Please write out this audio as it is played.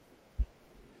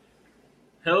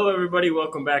Hello, everybody.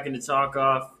 Welcome back into Talk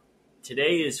Off.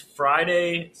 Today is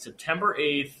Friday, September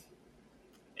 8th,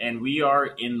 and we are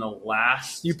in the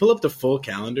last... You pull up the full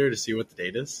calendar to see what the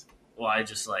date is? Well, I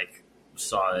just,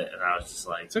 saw it, and I was just,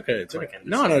 It's okay. It's okay.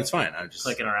 No, it's fine. I'm just...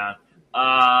 Clicking around.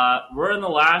 We're in the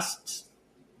last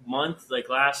month,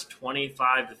 last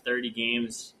 25 to 30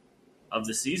 games of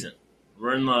the season.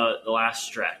 We're in the last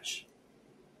stretch.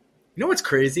 You know what's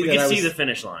crazy? We can see the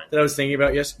finish line. That I was thinking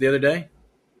about the other day?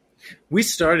 We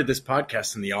started this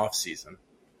podcast in the off season.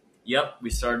 Yep,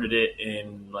 we started it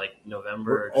in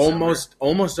November. We're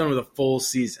almost done with a full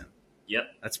season. Yep,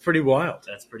 that's pretty wild.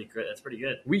 That's pretty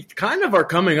good. We kind of are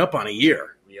coming up on a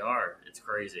year. We are. It's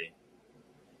crazy.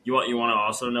 You want to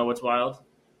also know what's wild?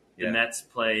 The Mets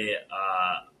play.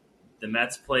 The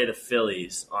Mets play the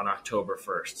Phillies on October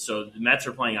 1st. So the Mets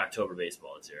are playing October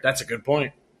baseball this year. That's a good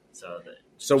point. So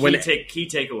key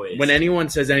takeaways. When anyone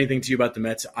says anything to you about the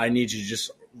Mets, I need you to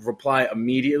just reply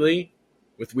immediately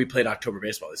with "We played October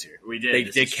baseball this year." We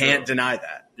did. They can't deny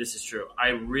that. This is true. I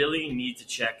really need to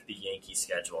check the Yankees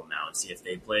schedule now and see if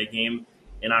they play a game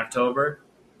in October.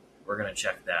 We're going to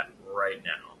check that right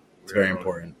now. It's very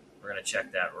important. We're going to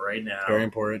check that right now. Very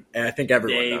important. And I think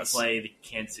everyone does. They play the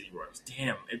Kansas City Royals.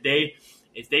 Damn.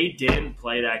 If they didn't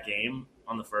play that game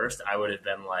on the 1st, I would have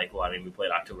been we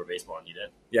played October baseball and you did.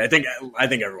 Yeah, I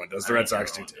think everyone does. The Red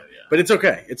Sox do too. Yeah. But it's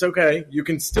okay. It's okay. You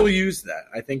can still use that.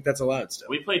 I think that's allowed still.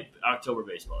 We played October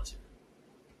baseball this year.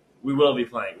 We will be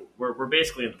playing. We're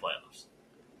basically in the playoffs.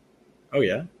 Oh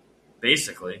yeah?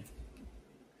 Basically.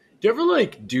 Do you ever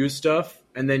do stuff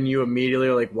and then you immediately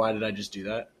are like, why did I just do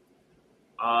that?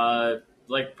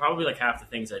 Probably half the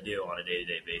things I do on a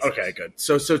day-to-day basis. Okay, good.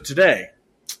 So today,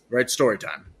 right, story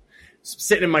time.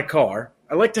 Sitting in my car.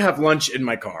 I like to have lunch in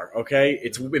my car, okay?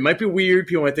 It might be weird.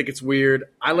 People might think it's weird.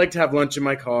 I like to have lunch in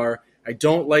my car. I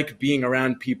don't like being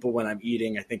around people when I'm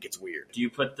eating. I think it's weird. Do you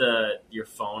put your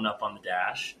phone up on the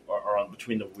dash or on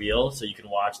between the wheels so you can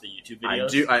watch the YouTube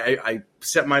videos? I do. I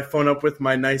set my phone up with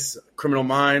my nice Criminal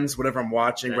Minds, whatever I'm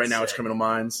watching. Right now it's Criminal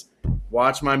Minds.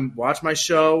 Watch my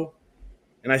show,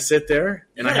 and I sit there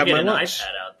and I have my lunch. iPad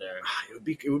out there.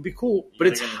 It would be cool, but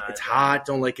it's hot.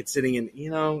 Don't like it sitting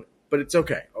in, but it's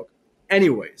okay.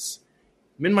 Anyways,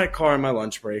 I'm in my car on my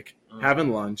lunch break,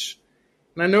 having lunch,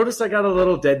 and I noticed I got a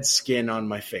little dead skin on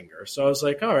my finger. So I was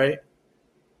like, all right,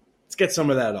 let's get some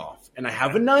of that off. And I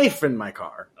have a knife in my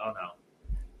car. Oh, no.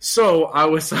 So I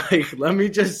was like, let me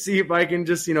just see if I can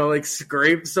just,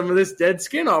 scrape some of this dead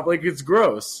skin off. It's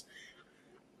gross.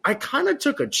 I kind of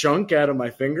took a chunk out of my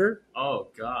finger. Oh,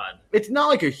 God. It's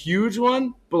not a huge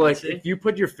one, but if you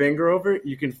put your finger over it,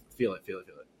 you can feel it.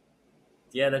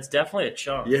 Yeah, that's definitely a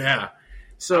chunk. Yeah.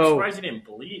 So, I'm surprised you didn't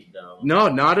bleed, though. No,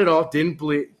 not at all. Didn't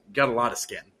bleed. Got a lot of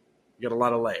skin. You got a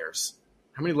lot of layers.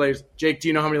 How many layers? Jake, do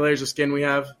you know how many layers of skin we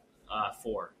have?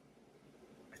 4.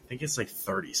 I think it's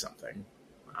 30-something.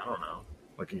 I don't know.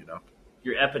 Looking it up.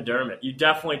 Your epidermis. You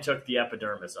definitely took the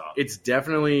epidermis off. It's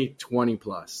definitely 20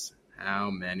 plus. How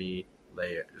many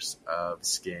layers of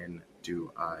skin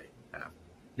do I have?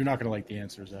 You're not going to like the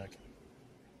answer, Zach.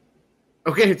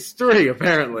 Okay, it's 3,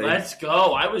 apparently. Let's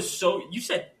go. You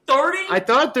said 30? I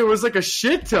thought there was a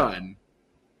shit ton.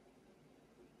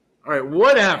 All right,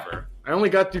 whatever. I only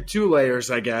got through 2 layers,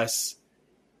 I guess.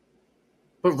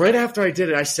 But right after I did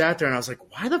it, I sat there and I was like,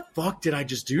 why the fuck did I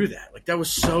just do that? That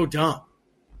was so dumb.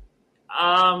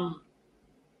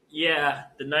 Yeah,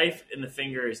 the knife in the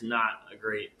finger is not a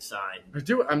great sign.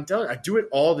 I'm telling you, I do it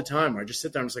all the time. I just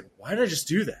sit there and I'm just like, why did I just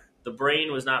do that? The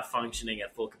brain was not functioning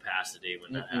at full capacity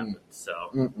when that happened.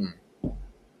 So,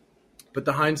 but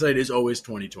the hindsight is always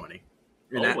 20/20.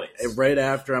 Always. Right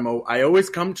after I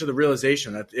always come to the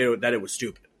realization that it was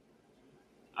stupid.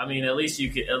 I mean, at least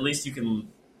you can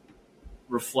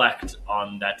reflect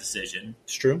on that decision.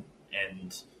 It's true,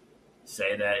 and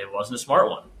say that it wasn't a smart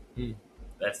one.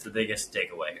 That's the biggest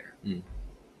takeaway here.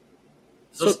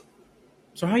 So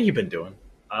how you been doing?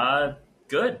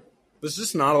 Good. There's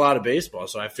just not a lot of baseball,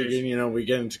 so I figured, we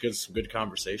get into some good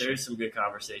conversation. There's some good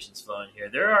conversations flowing here.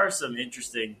 There are some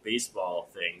interesting baseball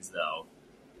things, though,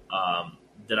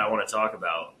 that I want to talk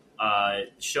about.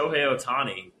 Shohei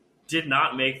Otani did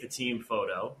not make the team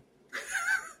photo.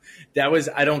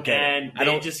 I don't get it. And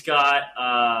they just got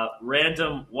a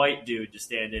random white dude to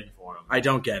stand in for him. I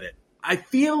don't get it. I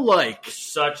feel like...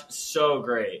 So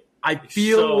great. I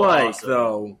feel awesome.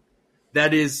 though,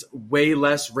 that is way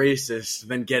less racist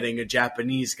than getting a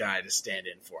Japanese guy to stand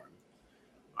in for him.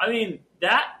 I mean,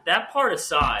 that part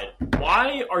aside,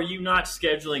 why are you not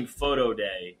scheduling photo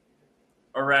day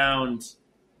around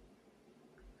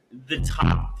the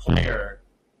top player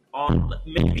on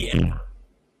maybe ever?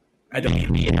 I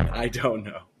don't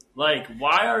know. Like,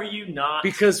 why are you not?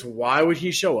 Because why would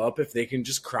he show up if they can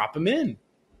just crop him in?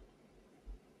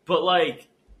 But, like,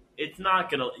 it's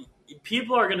not going to –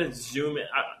 people are going to zoom in.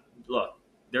 Look,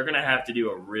 they're going to have to do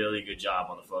a really good job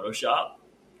on the Photoshop.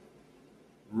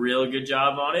 Real good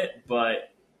job on it,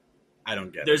 but I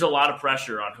don't get it. There's a lot of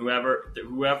pressure on whoever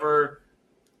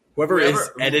is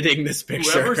editing this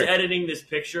picture. Whoever's editing this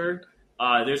picture,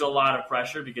 there's a lot of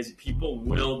pressure because people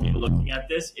will be looking at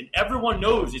this, and everyone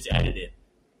knows it's edited.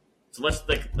 So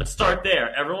let's start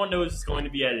there. Everyone knows it's going to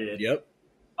be edited. Yep.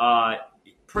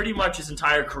 Pretty much his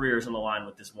entire career is on the line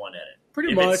with this one edit.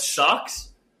 If it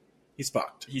sucks, he's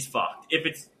fucked. If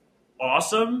it's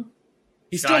awesome,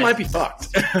 he still might be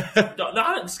fucked.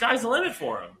 The sky's the limit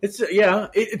for him.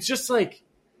 It's just like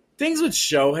things with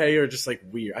Shohei are just like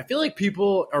weird. I feel like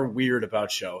people are weird about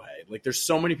Shohei. Like there's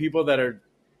so many people that are.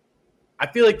 I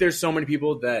feel like there's so many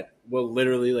people that will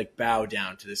literally like bow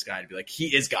down to this guy and be like,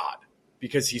 he is God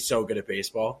because he's so good at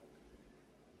baseball.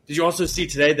 Did you also see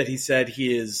today that he said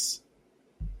his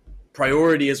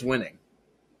priority is winning?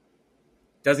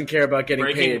 Doesn't care about getting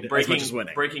paid as much as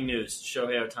winning. Breaking news: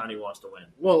 Shohei Otani wants to win.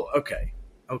 Well, okay.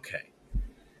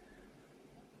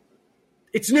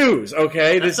 It's news,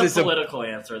 okay? That's the political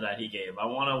answer that he gave. I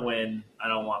want to win. I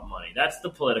don't want money. That's the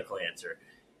political answer.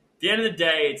 At the end of the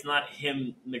day, it's not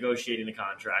him negotiating the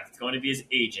contract. It's going to be his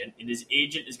agent, and his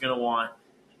agent is going to want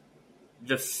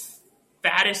the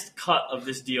fattest cut of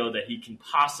this deal that he can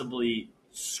possibly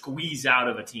squeeze out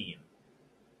of a team.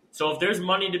 So if there's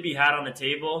money to be had on the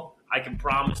table, I can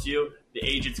promise you the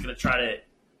agent's going to try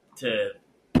to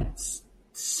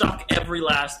suck every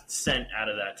last cent out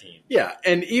of that team. Yeah,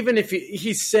 and even if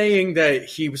he's saying that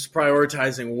he was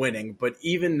prioritizing winning, but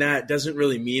even that doesn't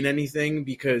really mean anything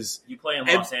because you play in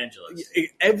Los Angeles.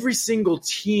 Every single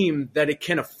team that it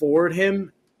can afford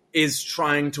him is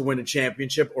trying to win a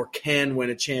championship or can win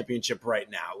a championship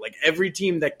right now. Like every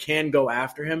team that can go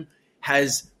after him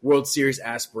has World Series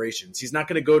aspirations. He's not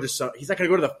going to go to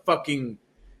the fucking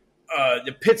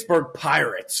the Pittsburgh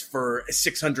Pirates for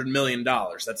 $600 million.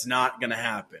 That's not going to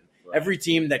happen. Right. Every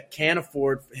team that can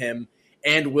afford him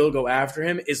and will go after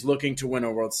him is looking to win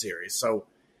a World Series. So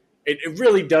it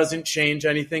really doesn't change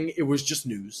anything. It was just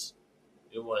news.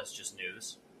 It was just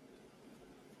news.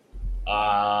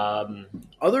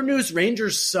 Other news,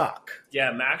 Rangers suck.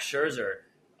 Yeah, Max Scherzer,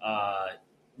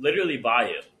 literally buy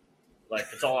you. Like,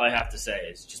 that's all I have to say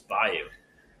is just buy you.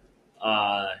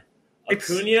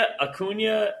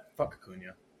 Acuna. Fuck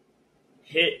Acuna.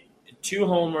 Hit 2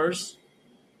 homers.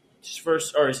 His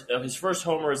first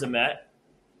homer as a Met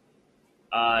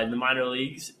in the minor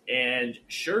leagues, and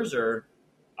Scherzer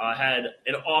had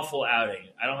an awful outing.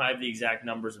 I don't have the exact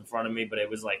numbers in front of me, but it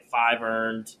was like 5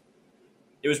 earned.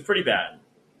 It was pretty bad.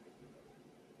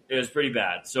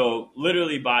 So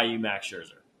literally buy you Max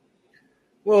Scherzer.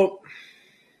 Well,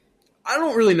 I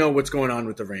don't really know what's going on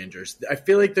with the Rangers. I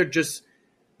feel like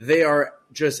they are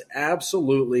just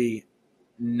absolutely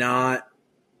not.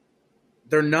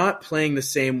 They're not playing the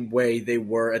same way they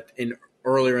were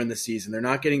earlier in the season. They're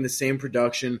not getting the same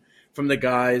production from the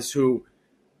guys who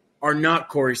are not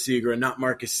Corey Seager and not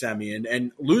Marcus Semyon.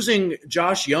 And losing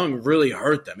Josh Young really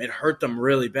hurt them. It hurt them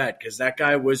really bad because that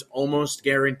guy was almost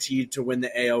guaranteed to win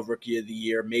the AL Rookie of the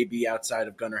Year, maybe outside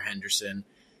of Gunnar Henderson.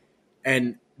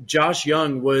 And Josh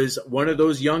Young was one of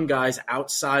those young guys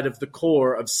outside of the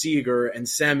core of Seager and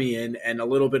Semyon and a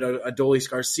little bit of Adolis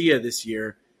Garcia this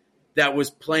year that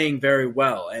was playing very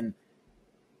well. And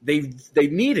they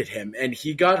needed him, and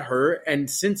he got hurt. And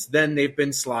since then, they've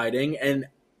been sliding. And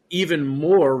even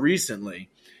more recently,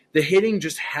 the hitting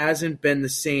just hasn't been the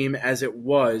same as it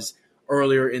was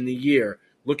earlier in the year.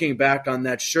 Looking back on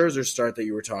that Scherzer start that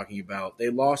you were talking about, they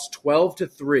lost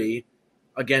 12-3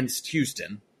 against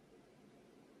Houston.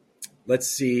 Let's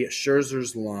see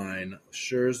Scherzer's line.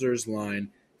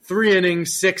 3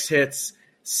 innings, 6 hits,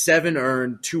 7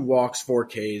 earned, 2 walks, 4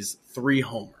 Ks, 3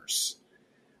 homers,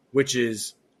 which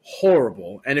is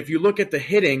horrible. And if you look at the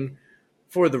hitting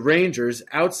for the Rangers,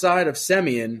 outside of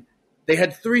Semyon, they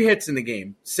had 3 hits in the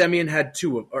game. Semyon had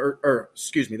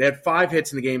they had 5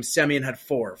 hits in the game. Semyon had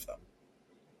 4 of them.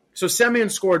 So Semyon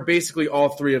scored basically all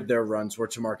 3 of their runs were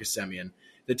to Marcus Semyon.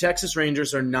 The Texas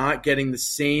Rangers are not getting the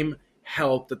same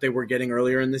help that they were getting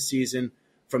earlier in the season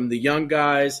from the young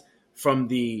guys, from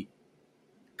the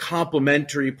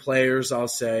complementary players, I'll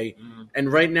say. Mm-hmm.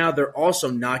 And right now they're also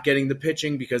not getting the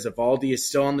pitching because Eovaldi is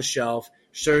still on the shelf.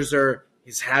 Scherzer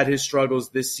has had his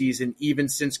struggles this season, even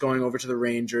since going over to the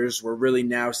Rangers. We're really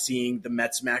now seeing the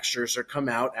Mets' Max Scherzer come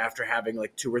out after having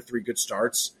like 2 or 3 good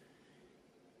starts.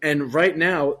 And right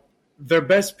now, their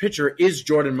best pitcher is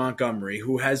Jordan Montgomery,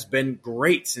 who has been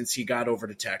great since he got over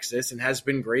to Texas and has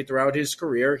been great throughout his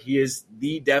career. He is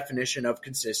the definition of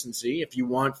consistency. If you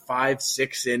want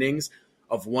 5-6 innings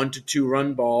of 1 to 2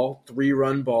 run ball, 3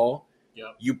 run ball,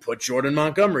 you put Jordan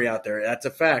Montgomery out there. That's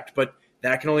a fact. But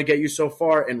that can only get you so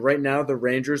far. And right now the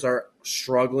Rangers are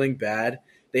struggling bad.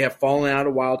 They have fallen out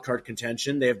of wild card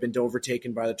contention. They have been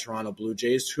overtaken by the Toronto Blue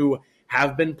Jays, who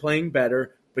have been playing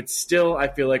better, but still I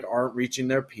feel like aren't reaching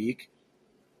their peak.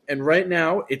 And right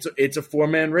now it's a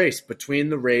 4-man race between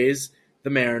the Rays, the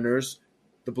Mariners,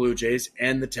 the Blue Jays,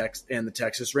 and the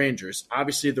Texas Rangers.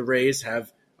 Obviously the Rays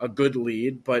have a good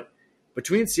lead, but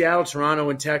between Seattle, Toronto,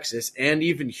 and Texas, and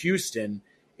even Houston,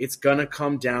 it's going to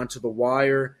come down to the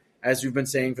wire. As we've been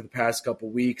saying for the past couple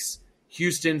weeks,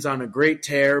 Houston's on a great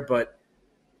tear, but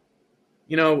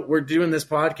we're doing this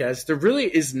podcast. There really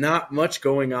is not much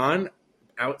going on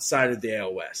outside of the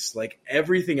AL West. Like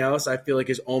everything else, I feel like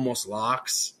is almost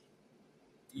locks.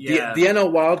 Yeah. The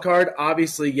NL wild card,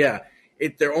 obviously,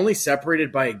 they're only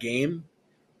separated by a game,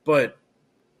 but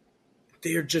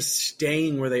they're just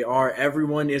staying where they are.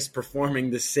 Everyone is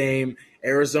performing the same.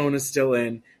 Arizona's still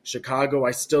in. Chicago,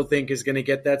 I still think, is going to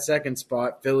get that second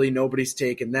spot. Philly, nobody's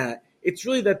taken that. It's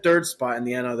really that third spot in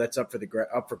the NL that's up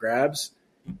for grabs.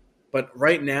 But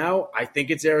right now, I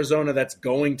think it's Arizona that's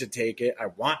going to take it. I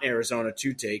want Arizona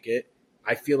to take it.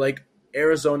 I feel like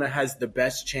Arizona has the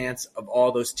best chance of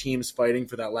all those teams fighting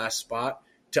for that last spot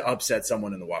to upset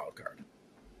someone in the wild card.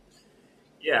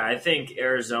 Yeah, I think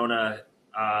Arizona.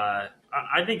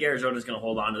 I think Arizona's going to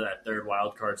hold on to that third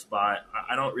wild card spot.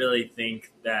 I don't really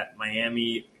think that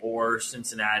Miami or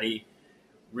Cincinnati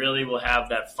really will have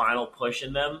that final push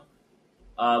in them.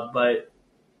 But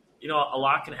a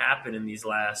lot can happen in these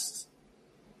last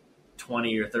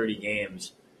 20 or 30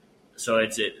 games. So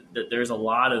there's a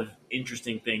lot of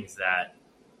interesting things that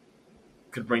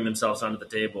could bring themselves onto the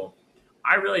table.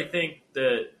 I really think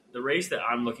the race that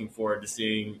I'm looking forward to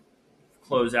seeing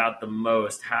close out the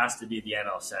most has to be the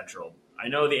NL Central. I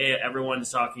know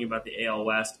everyone's talking about the AL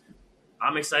West.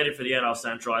 I'm excited for the NL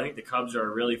Central. I think the Cubs are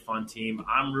a really fun team.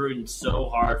 I'm rooting so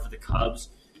hard for the Cubs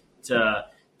to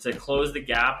close the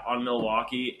gap on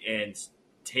Milwaukee and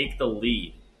take the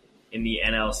lead in the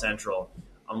NL Central.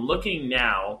 I'm looking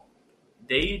now.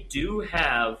 They do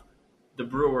have the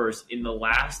Brewers in the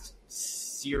last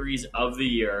series of the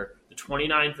year, the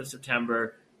 29th of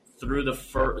September to the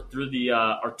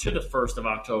 1st of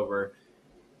October.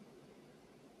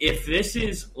 If this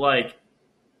is like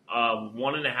a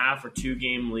 1.5 or 2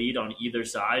 game lead on either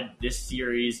side, this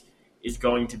series is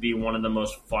going to be one of the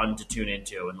most fun to tune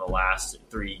into in the last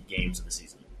 3 games of the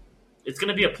season. It's going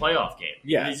to be a playoff game.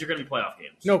 Yeah. These are going to be playoff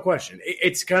games. No question.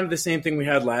 It's kind of the same thing we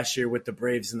had last year with the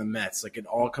Braves and the Mets. Like it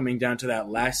all coming down to that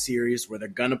last series where they're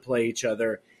going to play each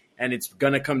other, and it's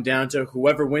going to come down to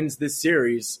whoever wins this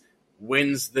series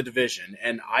wins the division.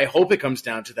 And I hope it comes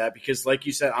down to that because, like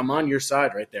you said, I'm on your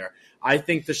side right there. I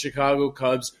think the Chicago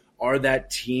Cubs are that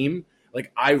team.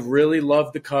 Like, I really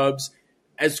love the Cubs.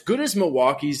 As good as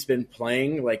Milwaukee's been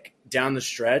playing, like, down the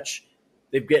stretch,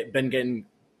 they've been getting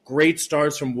great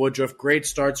starts from Woodruff, great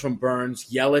starts from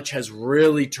Burns. Yelich has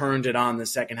really turned it on the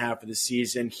second half of the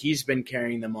season. He's been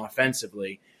carrying them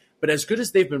offensively. But as good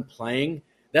as they've been playing,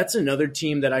 that's another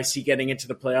team that I see getting into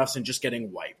the playoffs and just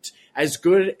getting wiped. As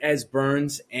good as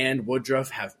Burns and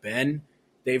Woodruff have been,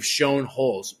 they've shown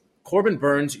holes. Corbin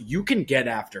Burns, you can get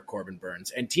after Corbin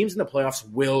Burns, and teams in the playoffs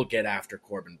will get after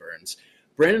Corbin Burns.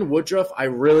 Brandon Woodruff, I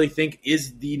really think,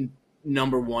 is the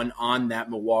number one on that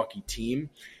Milwaukee team,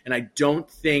 and I don't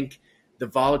think the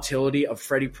volatility of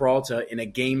Freddie Peralta in a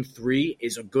Game 3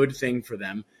 is a good thing for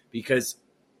them because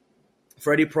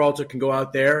Freddie Peralta can go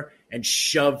out there and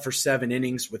shove for 7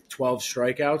 innings with 12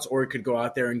 strikeouts, or he could go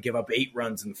out there and give up 8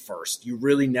 runs in the first. You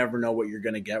really never know what you're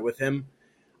going to get with him.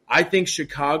 I think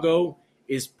Chicago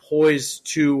is poised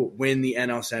to win the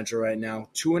NL Central right now.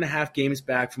 2.5 games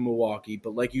back from Milwaukee,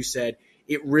 but like you said,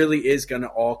 it really is going to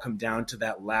all come down to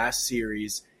that last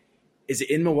series. Is it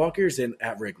in Milwaukee or is it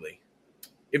at Wrigley?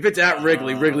 If it's at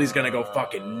Wrigley, Wrigley's going to go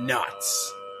fucking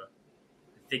nuts.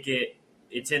 I think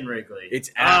it's in Wrigley.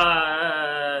 It's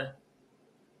at...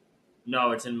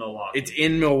 No, it's in Milwaukee. It's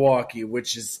in Milwaukee,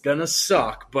 which is going to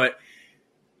suck. But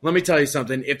let me tell you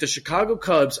something. If the Chicago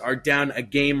Cubs are down a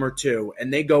game or 2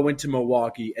 and they go into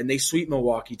Milwaukee and they sweep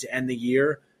Milwaukee to end the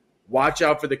year, watch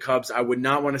out for the Cubs. I would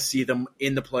not want to see them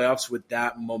in the playoffs with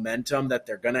that momentum that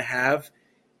they're going to have.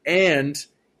 And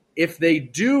if they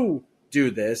do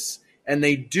this and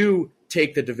they do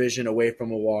take the division away from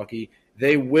Milwaukee,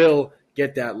 they will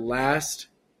get that last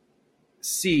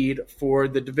seed for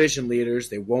the division leaders.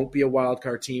 They won't be a wild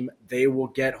card team. They will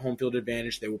get home field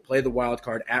advantage. They will play the wild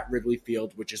card at Wrigley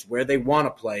Field, which is where they want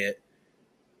to play it.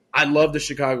 I love the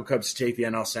Chicago Cubs to take the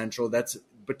NL Central. That's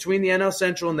between the NL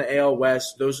Central and the AL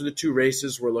West. Those are the two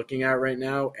races we're looking at right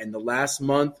now, and the last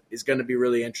month is going to be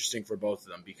really interesting for both of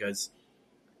them because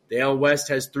the AL West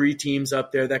has 3 teams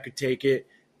up there that could take it.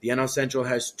 The NL Central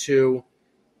has 2.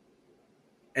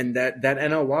 And that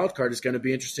NL wildcard is going to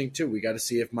be interesting, too. We got to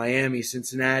see if Miami,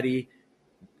 Cincinnati,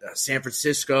 San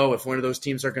Francisco, if one of those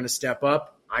teams are going to step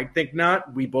up. I think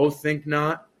not. We both think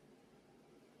not.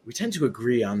 We tend to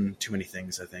agree on too many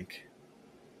things, I think.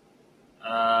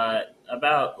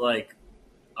 About,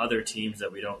 other teams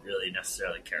that we don't really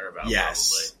necessarily care about,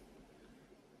 yes. Probably.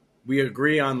 We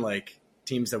agree on,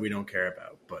 teams that we don't care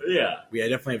about. But yeah, we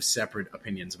definitely have separate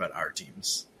opinions about our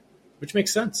teams, which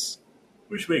makes sense.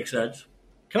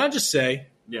 Can I just say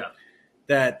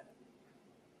that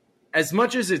as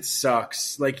much as it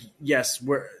sucks, yes,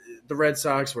 we're the Red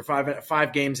Sox, we're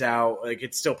five games out.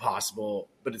 It's still possible,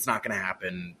 but it's not going to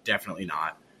happen. Definitely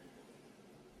not.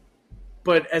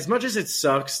 But as much as it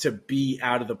sucks to be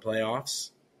out of the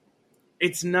playoffs,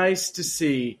 it's nice to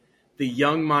see the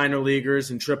young minor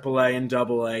leaguers in AAA and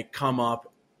AA come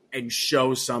up and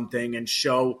show something and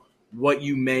show what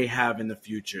you may have in the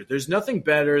future. There's nothing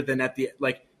better than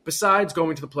besides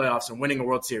going to the playoffs and winning a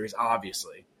World Series,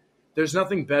 obviously, there's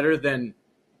nothing better than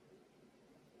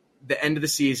the end of the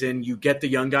season. You get the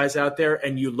young guys out there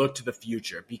and you look to the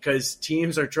future because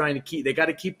teams are trying to they got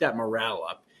to keep that morale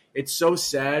up. It's so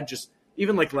sad. Just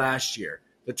even last year,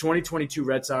 the 2022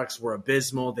 Red Sox were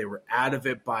abysmal. They were out of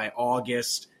it by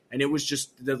August. And it was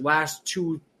just the last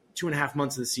 2.5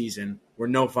 months of the season were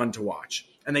no fun to watch.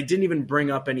 And they didn't even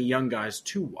bring up any young guys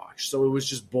to watch. So it was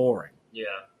just boring. Yeah.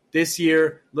 This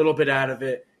year, a little bit out of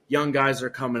it. Young guys are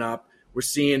coming up. We're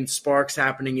seeing sparks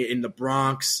happening in the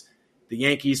Bronx. The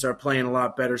Yankees are playing a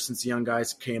lot better since the young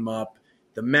guys came up.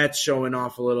 The Mets showing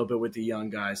off a little bit with the young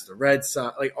guys. The Red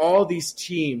Sox, all these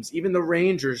teams, even the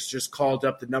Rangers just called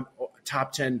up the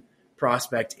top 10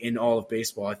 prospect in all of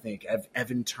baseball, I think.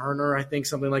 Evan Turner, I think,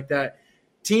 something like that.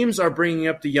 Teams are bringing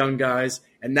up the young guys,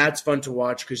 and that's fun to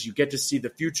watch because you get to see the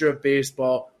future of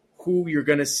baseball, who you're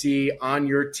going to see on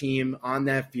your team on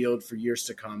that field for years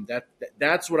to come.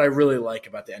 That's what I really like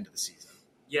about the end of the season.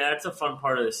 Yeah, it's a fun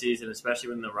part of the season, especially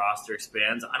when the roster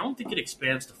expands. I don't think it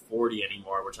expands to 40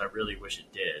 anymore, which I really wish it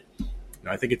did.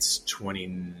 No, I think it's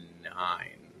 29. I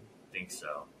think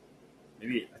so.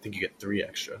 Maybe I think you get 3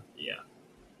 extra. Yeah.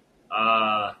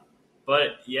 But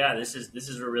yeah, this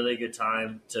is a really good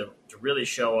time to really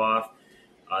show off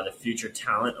the future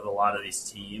talent of a lot of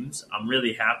these teams. I'm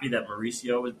really happy that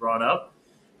Mauricio was brought up.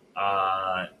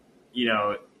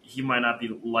 He might not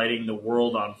be lighting the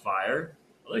world on fire,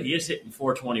 although he is hitting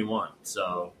 421.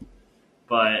 So,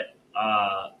 but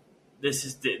this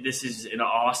is an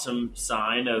awesome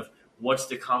sign of what's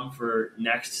to come for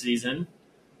next season.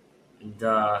 And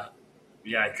I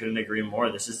couldn't agree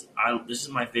more. This is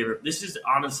my favorite. This is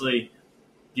honestly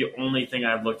the only thing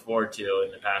I've looked forward to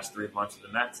in the past 3 months of the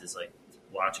Mets is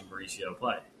watching Mauricio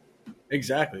play.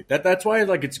 Exactly. That's why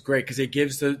it's great because it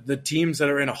gives the teams that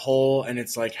are in a hole and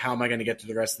it's how am I going to get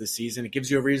through the rest of the season? It gives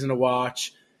you a reason to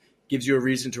watch, gives you a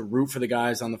reason to root for the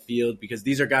guys on the field because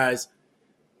these are guys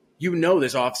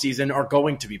this offseason are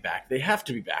going to be back. They have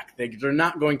to be back. They're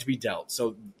not going to be dealt.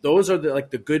 So those are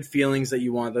the good feelings that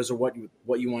you want. Those are what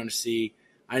you want to see.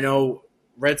 I know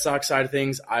Red Sox side of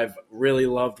things, I've really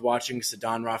loved watching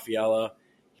Ceddanne Rafaela,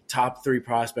 top 3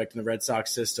 prospect in the Red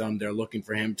Sox system. They're looking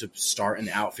for him to start in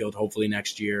the outfield hopefully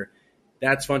next year.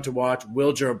 That's fun to watch.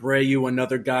 Wilger Abreu,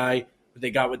 another guy they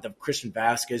got with the Christian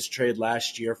Vasquez trade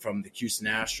last year from the Houston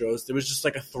Astros. There was just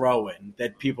a throw-in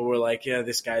that people were yeah,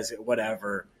 this guy's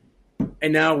whatever.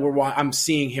 And now I'm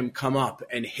seeing him come up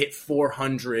and hit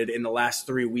 400 in the last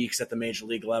 3 weeks at the major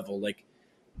league level.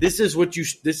 This is what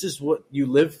you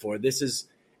live for.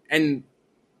 And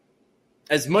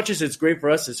as much as it's great for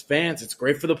us as fans, it's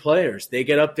great for the players. They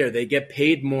get up there. They get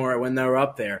paid more when they're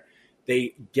up there.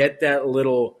 They get that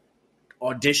little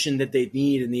audition that they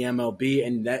need in the MLB,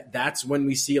 and that's when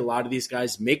we see a lot of these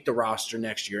guys make the roster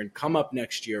next year and come up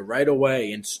next year right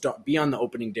away and be on the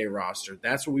opening day roster.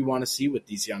 That's what we want to see with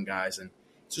these young guys, and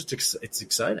it's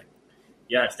exciting.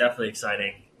 Yeah, it's definitely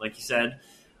exciting. Like you said,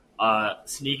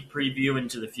 sneak preview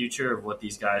into the future of what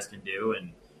these guys can do,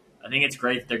 and I think it's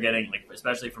great that they're getting,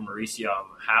 especially from Mauricio. I'm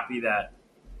happy that,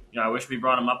 I wish we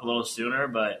brought him up a little sooner,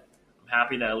 but I'm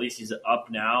happy that at least he's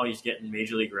up now. He's getting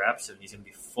major league reps, and he's going to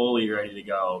be fully ready to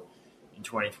go in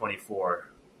 2024,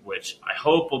 which I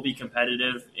hope will be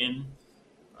competitive in.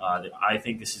 I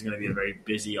think this is going to be a very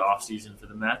busy offseason for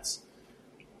the Mets.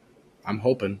 I'm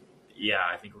hoping. Yeah,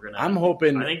 I think we're gonna. I'm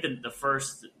hoping. I think the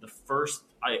first.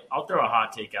 I'll throw a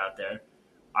hot take out there.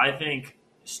 I think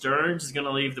Stearns is going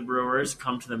to leave the Brewers,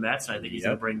 come to the Mets, and I think he's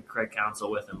going to bring Craig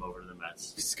Counsell with him over to the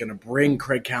Mets. He's going to bring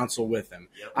Craig Counsell with him.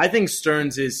 Yep. I think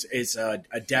Stearns is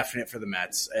a definite for the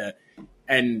Mets,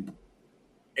 and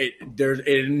it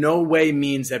in no way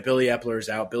means that Billy Epler is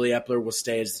out. Billy Epler will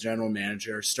stay as the general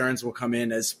manager. Stearns will come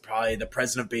in as probably the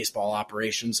president of baseball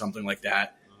operations, something like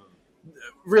that.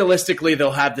 Realistically,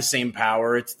 they'll have the same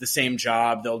power. It's the same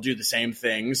job. They'll do the same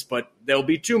things, but there'll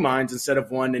be two minds instead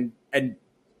of one. And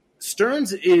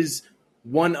Stearns is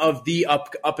one of the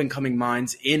up-and-coming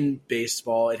minds in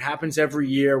baseball. It happens every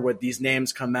year where these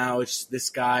names come out. This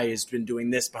guy has been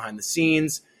doing this behind the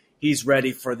scenes. He's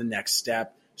ready for the next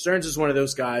step. Stearns is one of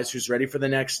those guys who's ready for the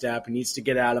next step. He needs to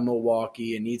get out of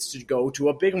Milwaukee and needs to go to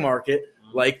a big market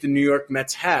like the New York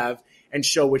Mets have and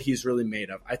show what he's really made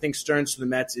of. I think Stearns to the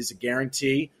Mets is a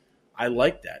guarantee. I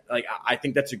like that. I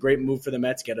think that's a great move for the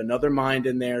Mets. Get another mind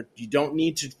in there. You don't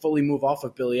need to fully move off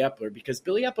of Billy Epler because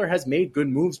Billy Epler has made good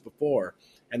moves before.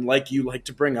 And like you like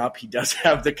to bring up, he does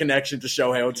have the connection to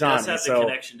Shohei Otani. He does have the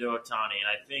connection to Otani.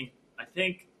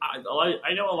 And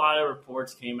I know a lot of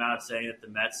reports came out saying that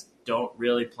the Mets don't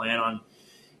really plan on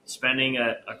spending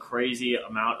a crazy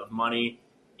amount of money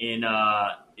in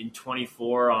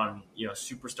 24 on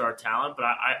superstar talent, but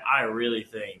I really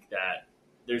think that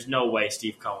there's no way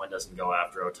Steve Cohen doesn't go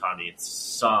after Ohtani in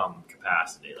some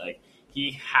capacity. Like,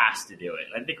 he has to do it.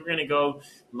 I think we're going to go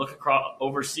look across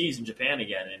overseas in Japan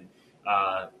again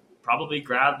and probably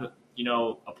grab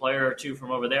a player or two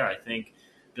from over there. I think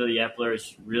Billy Epler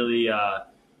is really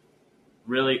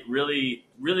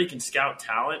can scout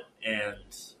talent, and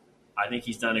I think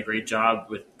he's done a great job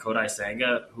with Kodai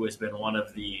Senga, who has been one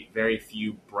of the very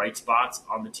few bright spots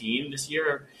on the team this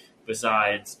year,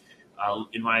 besides,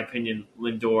 in my opinion,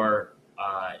 Lindor,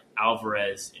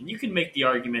 Alvarez. And you can make the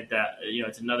argument that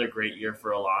it's another great year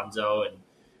for Alonso, and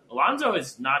Alonso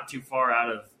is not too far out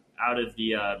of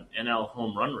the NL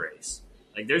home run race.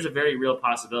 Like, there's a very real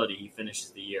possibility he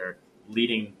finishes the year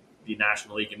leading the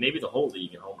National League and maybe the whole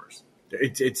league in homers.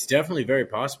 It's definitely very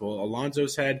possible.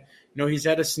 Alonso's had, he's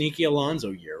had a sneaky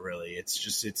Alonso year. Really, it's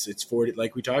just it's 40,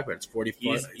 like we talked about. It's 40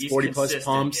 plus, it's 40 plus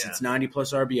pumps. Yeah. It's 90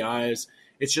 plus RBIs.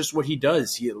 It's just what he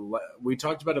does. We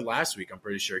talked about it last week. I'm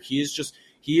pretty sure he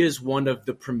is one of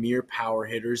the premier power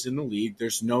hitters in the league.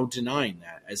 There's no denying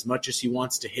that. As much as he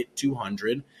wants to hit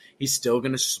 200, he's still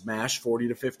going to smash 40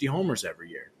 to 50 homers every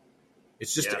year.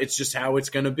 It's just how it's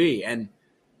going to be. And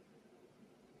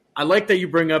I like that you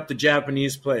bring up the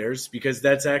Japanese players because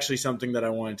that's actually something that I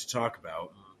wanted to talk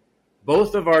about.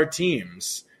 Both of our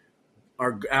teams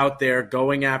are out there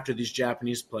going after these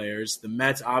Japanese players. The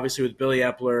Mets, obviously, with Billy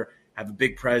Epler, have a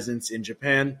big presence in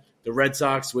Japan. The Red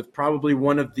Sox, with probably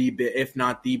one of the, if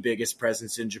not the biggest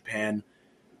presence in Japan.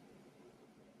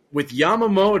 With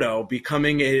Yamamoto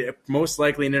becoming most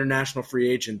likely an international free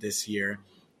agent this year,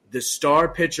 the star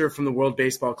pitcher from the World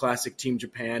Baseball Classic Team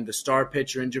Japan, the star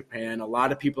pitcher in Japan. A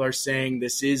lot of people are saying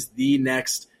this is the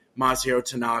next Masahiro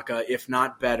Tanaka, if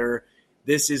not better.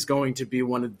 This is going to be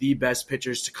one of the best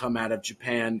pitchers to come out of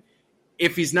Japan.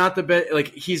 If he's not the best,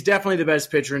 he's definitely the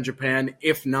best pitcher in Japan,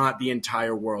 if not the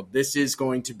entire world. This is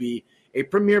going to be a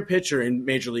premier pitcher in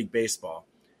Major League Baseball.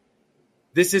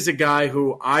 This is a guy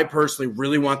who I personally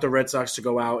really want the Red Sox to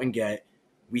go out and get.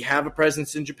 We have a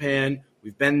presence in Japan.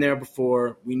 We've been there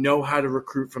before. We know how to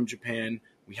recruit from Japan.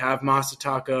 We have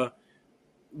Masataka.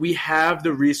 We have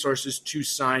the resources to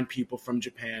sign people from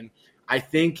Japan. I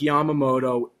think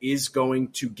Yamamoto is going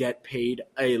to get paid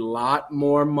a lot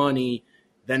more money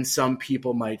than some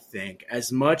people might think.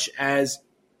 As much as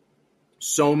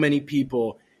so many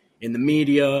people in the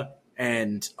media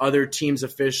and other teams'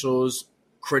 officials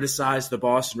criticize the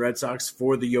Boston Red Sox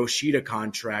for the Yoshida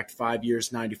contract, 5 years,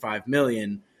 $95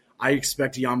 million, I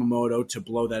expect Yamamoto to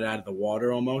blow that out of the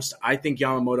water almost. I think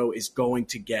Yamamoto is going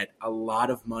to get a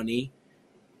lot of money,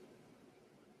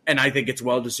 and I think it's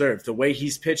well-deserved. The way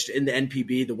he's pitched in the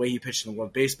NPB, the way he pitched in the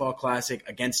World Baseball Classic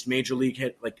against Major League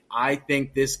hit, I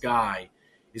think this guy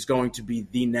is going to be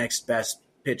the next best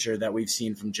pitcher that we've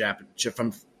seen from Japan.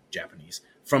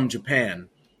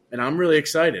 And I'm really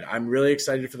excited. I'm really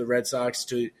excited for the Red Sox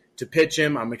to pitch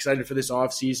him. I'm excited for this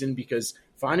offseason because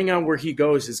finding out where he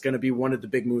goes is going to be one of the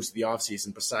big moves of the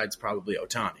offseason besides probably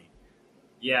Ohtani.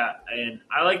 Yeah, and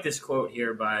I like this quote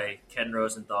here by Ken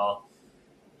Rosenthal.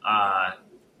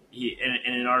 In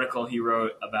an article he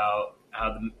wrote about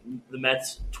how the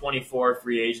Mets' 24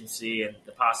 free agency and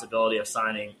the possibility of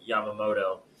signing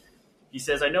Yamamoto. He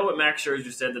says, I know what Max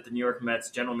Scherzer said that the New York Mets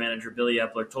general manager Billy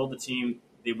Epler told the team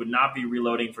They would not be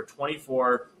reloading for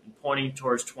 24 and pointing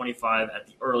towards 25 at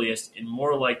the earliest, and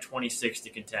more like 26 to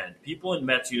contend. People in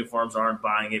Mets uniforms aren't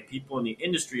buying it. People in the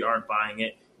industry aren't buying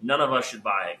it. None of us should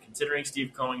buy it, considering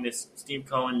Steve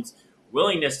Cohen's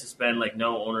willingness to spend like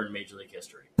no owner in Major League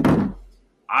history.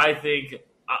 I think,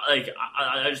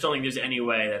 I just don't think there's any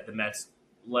way that the Mets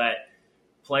let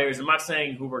players. I'm not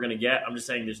saying who we're going to get. I'm just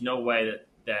saying there's no way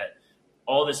that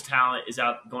all this talent is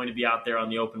going to be out there on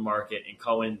the open market, and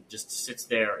Cohen just sits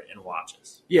there and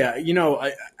watches. Yeah,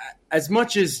 as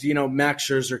much as Max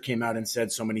Scherzer came out and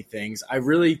said so many things, I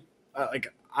really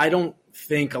I don't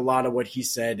think a lot of what he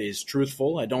said is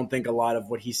truthful. I don't think a lot of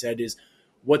what he said is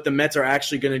what the Mets are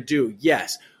actually going to do.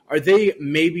 Yes, are they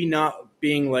maybe not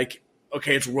being like,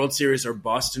 okay, it's World Series or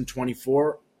bust in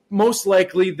 24? Most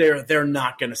likely, they're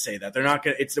not going to say that. They're not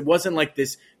going. It wasn't like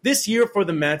this. This year for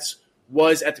the Mets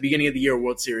was at the beginning of the year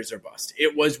World Series or bust.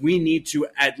 It was we need to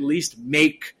at least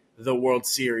make the World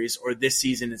Series, or this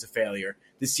season is a failure.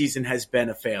 This season has been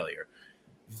a failure.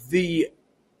 The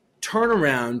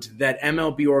turnaround that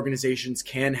MLB organizations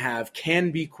can have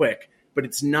can be quick, but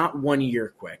it's not 1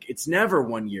 year quick. It's never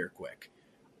 1 year quick.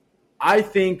 I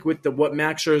think with what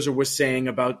Max Scherzer was saying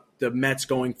about the Mets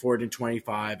going forward in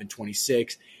 25 and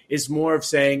 26 is more of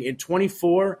saying in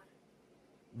 24,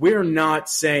 we're not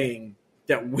saying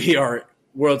that we are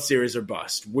World Series or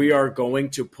bust. We are going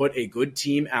to put a good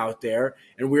team out there,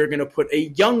 and we're going to put a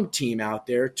young team out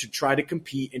there to try to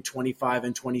compete in 25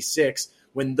 and 26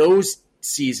 when those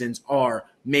seasons are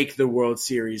make the World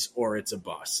Series or it's a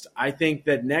bust. I think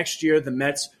that next year the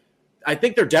Mets, I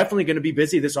think they're definitely going to be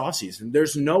busy this offseason.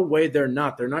 There's no way they're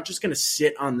not. They're not just going to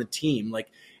sit on the team,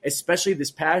 especially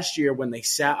this past year when they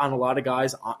sat on a lot of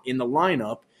guys in the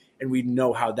lineup, and we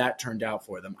know how that turned out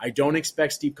for them. I don't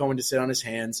expect Steve Cohen to sit on his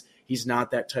hands. He's not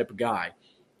that type of guy.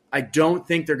 I don't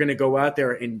think they're going to go out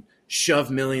there and shove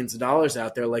millions of dollars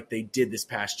out there like they did this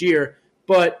past year,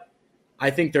 but I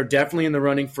think they're definitely in the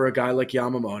running for a guy like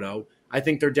Yamamoto. I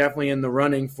think they're definitely in the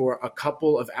running for a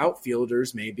couple of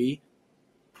outfielders maybe,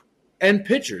 and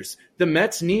pitchers. The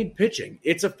Mets need pitching.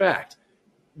 It's a fact.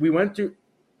 We went through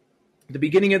the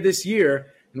beginning of this year,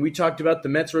 and we talked about the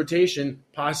Mets rotation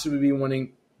possibly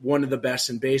being one of the best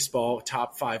in baseball,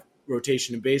 top 5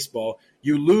 rotation in baseball.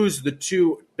 You lose the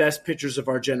 2 best pitchers of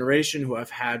our generation who have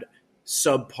had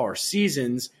subpar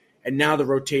seasons, and now the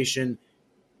rotation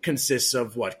consists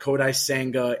of what? Kodai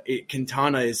Senga,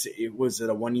 Quintana was it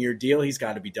a 1-year deal? He's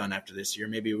got to be done after this year.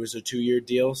 Maybe it was a 2-year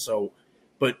deal.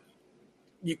 But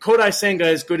Kodai Senga,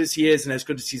 as good as he is and as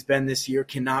good as he's been this year,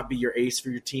 cannot be your ace for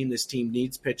your team. This team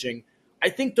needs pitching. I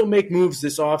think they'll make moves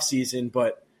this offseason,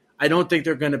 but I don't think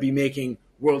they're going to be making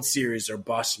World Series or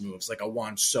bust moves like a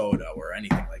Juan Soto or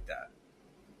anything like that.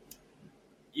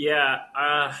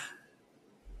 Yeah,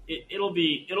 it'll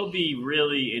be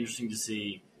really interesting to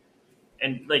see,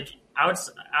 and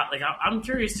I'm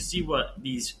curious to see what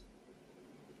these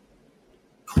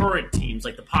current teams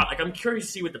I'm curious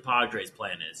to see what the Padres'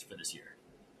 plan is for this year,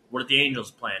 what the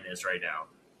Angels' plan is right now,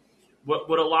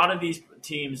 what a lot of these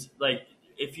teams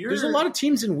there's a lot of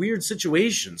teams in weird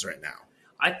situations right now.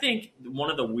 I think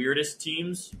one of the weirdest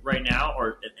teams right now,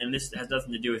 and this has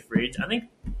nothing to do with free agents, I think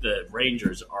the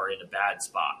Rangers are in a bad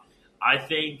spot. I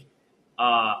think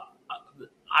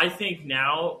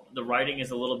now the writing is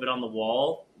a little bit on the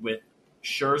wall with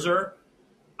Scherzer.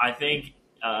 I think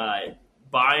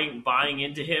buying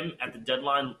into him at the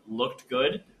deadline looked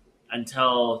good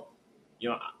until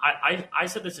I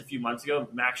said this a few months ago.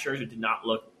 Max Scherzer did not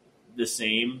look the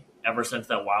same ever since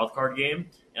that wild card game.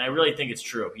 And I really think it's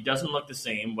true. He doesn't look the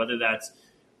same, whether that's,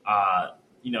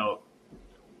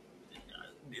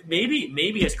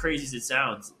 maybe as crazy as it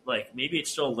sounds, maybe it's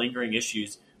still lingering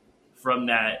issues from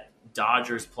that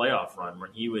Dodgers playoff run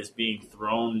when he was being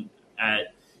thrown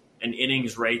at an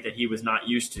innings rate that he was not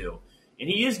used to. And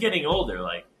he is getting older.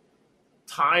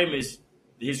 Time is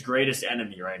his greatest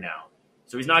enemy right now.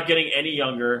 So he's not getting any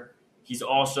younger. He's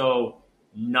also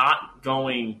not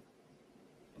going...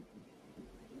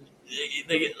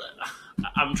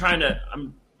 I'm trying to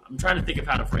think of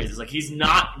how to phrase this. He's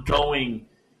not going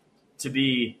to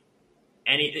be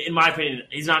any, in my opinion,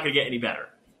 he's not going to get any better.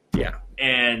 Yeah.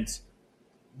 And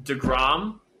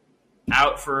DeGrom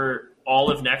out for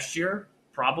all of next year,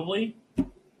 probably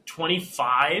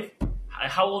 25.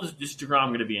 How old is DeGrom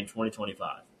going to be in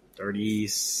 2025?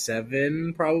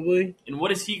 37, probably. And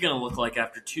what is he going to look like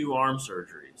after 2 arm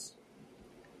surgeries?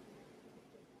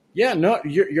 Yeah, no,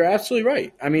 you're absolutely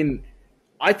right. I mean,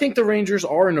 I think the Rangers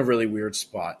are in a really weird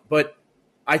spot, but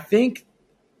I think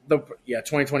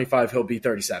 2025 he'll be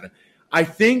 37. I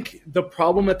think the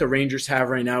problem that the Rangers have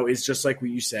right now is just like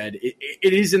what you said.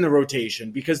 It is in the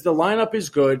rotation because the lineup is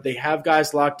good. They have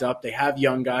guys locked up. They have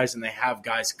young guys, and they have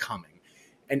guys coming.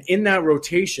 And in that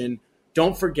rotation,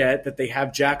 don't forget that they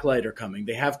have Jack Leiter coming.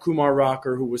 They have Kumar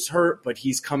Rocker, who was hurt, but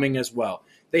he's coming as well.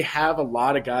 They have a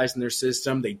lot of guys in their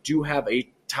system. They do have a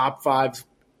top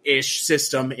 5-ish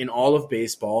system in all of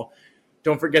baseball.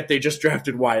 Don't forget they just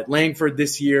drafted Wyatt Langford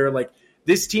this year. Like,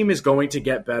 this team is going to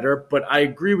get better, but I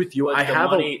agree with you. But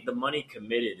the money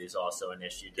committed is also an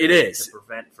issue. To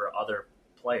prevent for other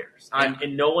players,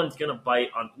 and no one is going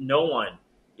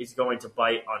to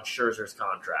bite on Scherzer's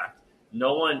contract.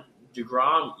 No one,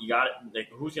 DeGrom, you got it. Like,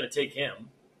 who's going to take him?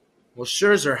 Well,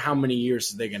 Scherzer, how many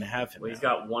years are they going to have him? Well, he's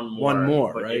got one more. One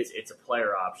more, but right? It's a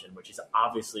player option, which he's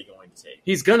obviously going to take.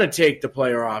 He's going to take the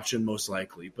player option most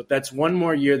likely, but that's one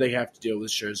more year they have to deal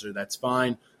with Scherzer. That's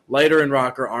fine. Leiter and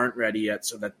Rocker aren't ready yet,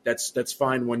 so that's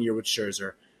fine 1 year with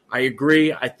Scherzer. I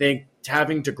agree. I think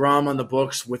having DeGrom on the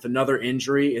books with another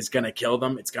injury is going to kill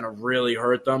them. It's going to really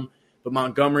hurt them. But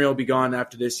Montgomery will be gone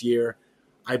after this year.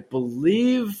 I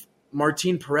believe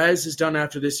Martin Perez is done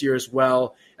after this year as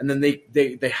well. And then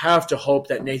they have to hope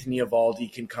that Nathan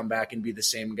Eovaldi can come back and be the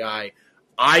same guy.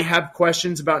 I have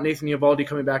questions about Nathan Eovaldi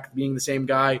coming back being the same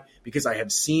guy because I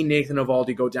have seen Nathan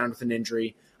Eovaldi go down with an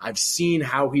injury. I've seen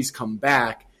how he's come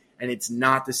back. And it's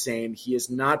not the same. He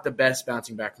is not the best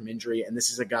bouncing back from injury, and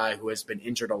this is a guy who has been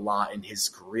injured a lot in his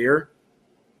career.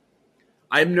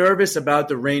 I'm nervous about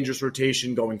the Rangers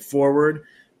rotation going forward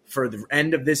for the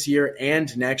end of this year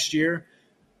and next year.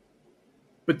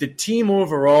 But the team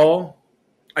overall,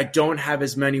 I don't have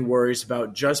as many worries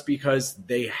about just because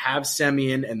they have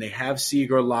Semyon and they have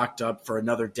Seager locked up for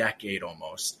another decade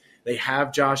almost. They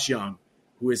have Josh Young,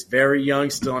 who is very young,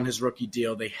 still on his rookie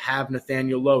deal. They have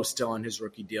Nathaniel Lowe still on his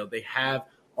rookie deal. They have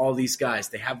all these guys.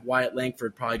 They have Wyatt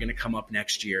Langford probably going to come up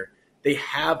next year. They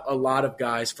have a lot of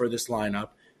guys for this lineup.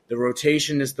 The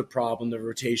rotation is the problem. The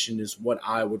rotation is what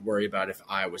I would worry about if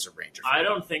I was a Ranger fan. I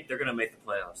don't think they're going to make the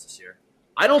playoffs this year.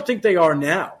 I don't think they are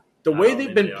now. The way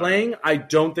they've been playing, I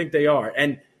don't think they are.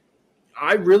 And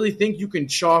I really think you can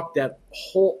chalk that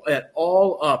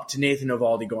all up to Nathan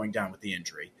Eovaldi going down with the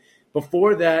injury.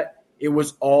 Before that, it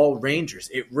was all Rangers.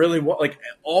 It really was like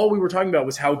all we were talking about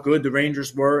was how good the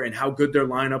Rangers were and how good their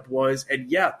lineup was.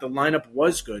 And yeah, the lineup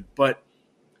was good, but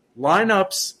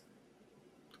lineups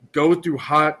go through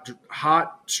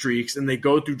hot streaks and they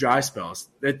go through dry spells.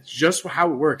 That's just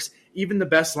how it works. Even the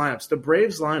best lineups, the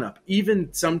Braves lineup,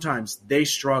 even sometimes they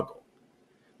struggle.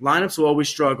 Lineups will always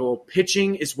struggle.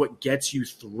 Pitching is what gets you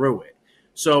through it.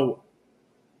 So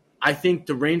I think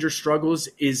the Rangers' struggles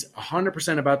is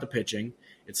 100% about the pitching.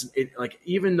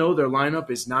 Even though their lineup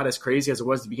is not as crazy as it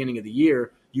was at the beginning of the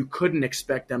year, you couldn't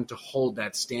expect them to hold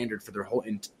that standard for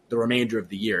the remainder of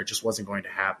the year. It just wasn't going to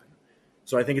happen.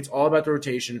 So I think it's all about the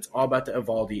rotation. It's all about the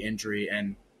Eovaldi injury,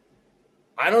 and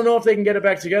I don't know if they can get it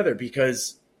back together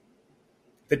because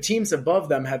the teams above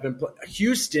them have been.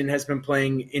 Houston has been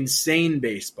playing insane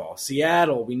baseball.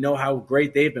 Seattle, we know how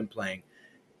great they've been playing,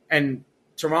 and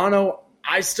Toronto.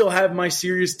 I still have my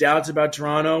serious doubts about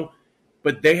Toronto.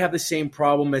 But they have the same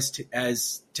problem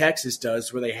as Texas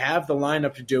does, where they have the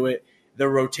lineup to do it. The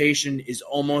rotation is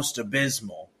almost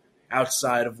abysmal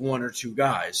outside of one or two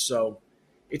guys. So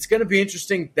it's going to be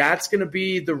interesting. That's going to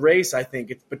be the race, I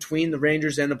think. It's between the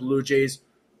Rangers and the Blue Jays.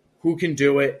 Who can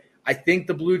do it? I think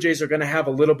the Blue Jays are going to have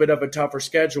a little bit of a tougher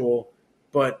schedule,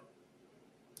 but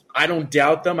I don't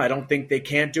doubt them. I don't think they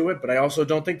can't do it, but I also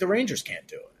don't think the Rangers can't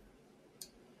do it.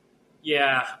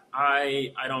 Yeah,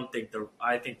 I think the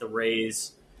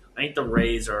Rays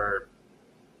are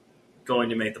going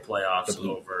to make the playoffs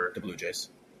over the Blue Jays.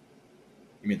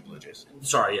 You mean the Blue Jays?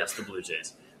 Sorry, yes, the Blue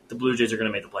Jays. The Blue Jays are going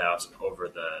to make the playoffs over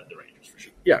the Rangers for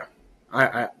sure. Yeah,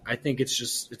 I think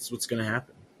it's what's going to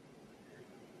happen.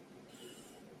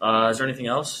 Is there anything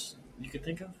else you could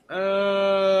think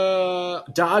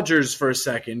of? Dodgers for a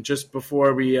second, just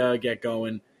before we get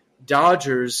going.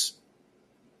 Dodgers.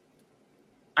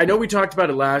 I know we talked about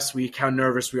it last week, how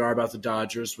nervous we are about the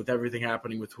Dodgers with everything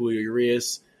happening with Julio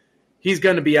Urias. He's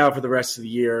going to be out for the rest of the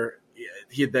year.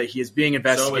 He is being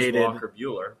investigated. So is Walker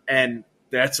Buehler. And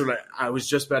that's what I was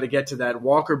just about to get to that.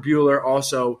 Walker Buehler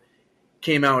also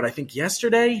came out, I think,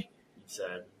 yesterday.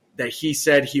 He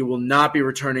said he will not be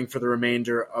returning for the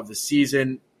remainder of the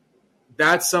season.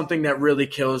 That's something that really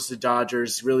kills the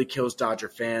Dodgers, really kills Dodger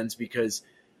fans, because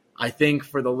I think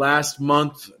for the last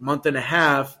month and a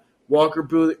half, Walker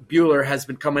Buehler has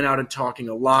been coming out and talking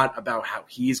a lot about how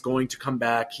he's going to come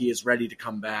back. He is ready to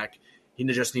come back. He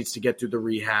just needs to get through the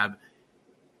rehab.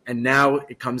 And now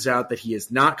it comes out that he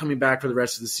is not coming back for the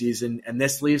rest of the season. And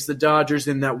this leaves the Dodgers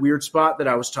in that weird spot that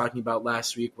I was talking about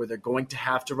last week where they're going to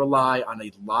have to rely on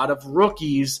a lot of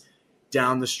rookies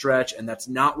down the stretch. And that's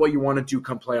not what you want to do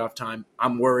come playoff time.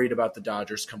 I'm worried about the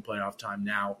Dodgers come playoff time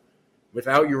now.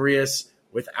 Without Urias,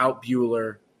 without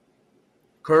Buehler,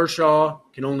 Kershaw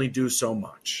can only do so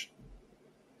much.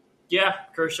 Yeah,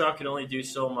 Kershaw can only do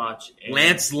so much. And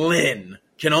Lance Lynn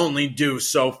can only do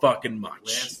so fucking much.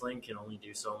 Lance Lynn can only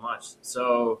do so much.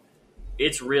 So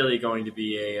it's really going to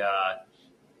be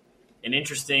an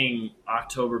interesting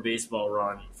October baseball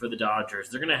run for the Dodgers.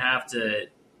 They're going to have to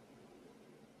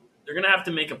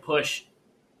make a push.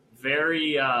 They're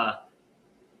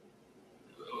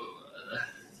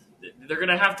going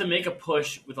to have to make a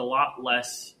push with a lot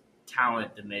less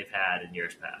talent than they've had in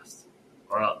years past,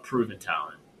 or proven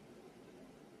talent.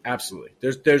 Absolutely.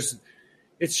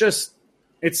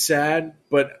 It's sad,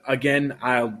 but again,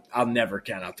 I'll never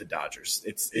count out the Dodgers.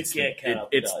 It's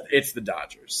the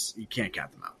Dodgers. You can't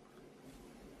count them out.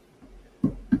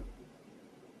 All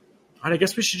right, I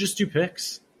guess we should just do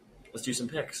picks. Let's do some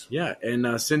picks. Yeah,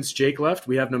 and since Jake left,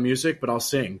 we have no music, but I'll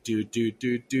sing. Do do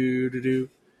do do do do.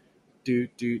 Do,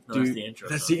 do, do. No, that's the intro.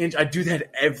 That's the intro. I do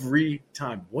that every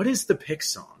time. What is the pick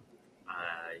song?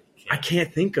 I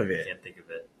can't think of it.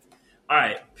 All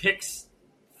right, picks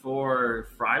for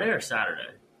Friday or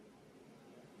Saturday?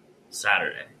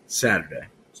 Saturday.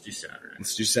 Let's do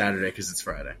Saturday because it's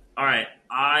Friday. All right,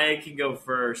 I can go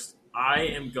first. I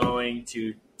am going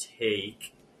to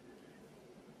take...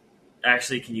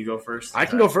 Actually, can you go first? I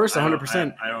can go first,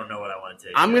 100%. I don't know what I want to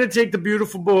take. I'm going to take the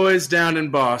beautiful boys down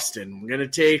in Boston. We're going to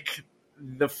take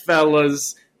the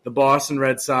fellas, the Boston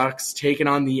Red Sox, taking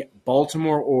on the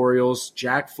Baltimore Orioles.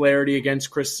 Jack Flaherty against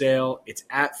Chris Sale. It's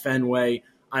at Fenway.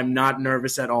 I'm not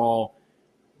nervous at all.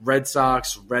 Red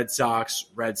Sox.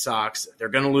 They're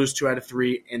going to lose 2 out of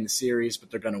 3 in the series,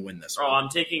 but they're going to win this one. Oh, I'm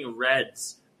taking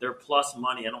Reds. They're plus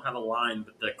money. I don't have a line,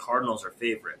 but the Cardinals are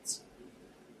favorites.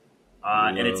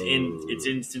 And it's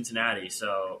in Cincinnati,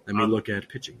 so let me look at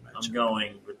pitching matchup. I'm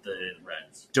going with the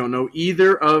Reds. Don't know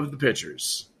either of the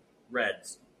pitchers.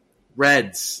 Reds.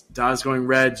 Da's going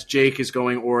Reds. Jake is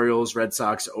going Orioles. Red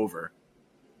Sox over.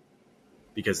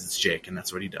 Because it's Jake, and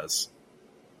that's what he does.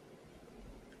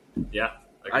 Yeah,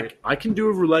 I can do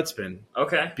a roulette spin.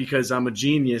 Okay. Because I'm a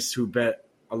genius who bet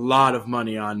a lot of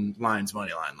money on Lions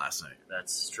money line last night.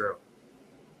 That's true.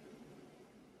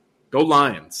 Go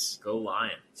Lions. Go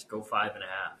 5.5.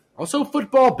 Also,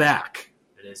 football back.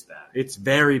 It is back. It's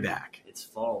very back. It's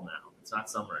fall now. It's not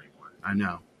summer anymore. I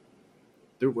know.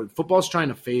 Football's trying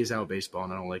to phase out baseball,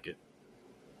 and I don't like it.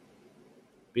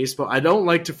 Baseball. I don't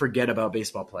like to forget about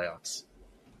baseball playoffs.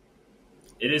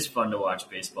 It is fun to watch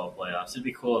baseball playoffs. It'd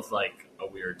be cool if like a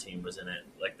weird team was in it,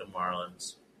 like the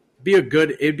Marlins.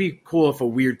 It'd be cool if a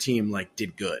weird team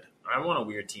did good. I want a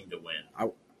weird team to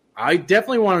win. I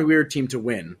definitely want a weird team to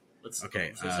win.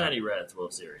 Cincinnati Reds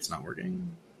World Series. It's not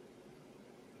working.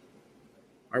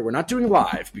 All right, we're not doing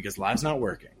live because live's not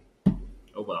working.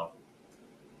 Oh well.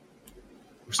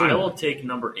 I will take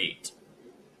number 8.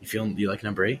 You like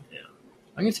number 8? Yeah.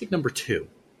 I'm gonna take number 2.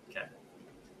 Okay.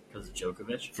 Because of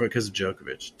Djokovic? Because of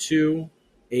Djokovic. 2,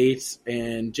 8,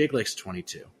 and Jake likes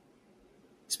 22.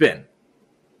 Spin.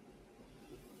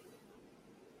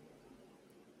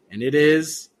 And it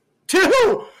is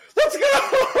 2! Let's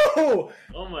go!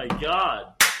 Oh my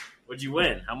god. What'd you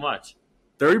win? How much?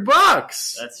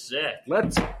 $30. That's sick.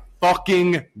 Let's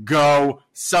fucking go.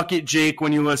 Suck it, Jake,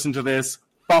 when you listen to this.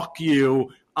 Fuck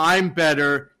you. I'm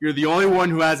better. You're the only one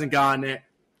who hasn't gotten it.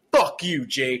 Fuck you,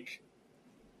 Jake.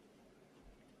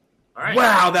 All right.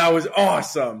 Wow, that was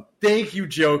awesome. Thank you,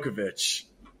 Djokovic.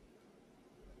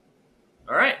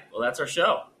 All right. Well, that's our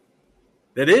show.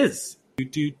 That is.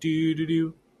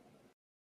 Do.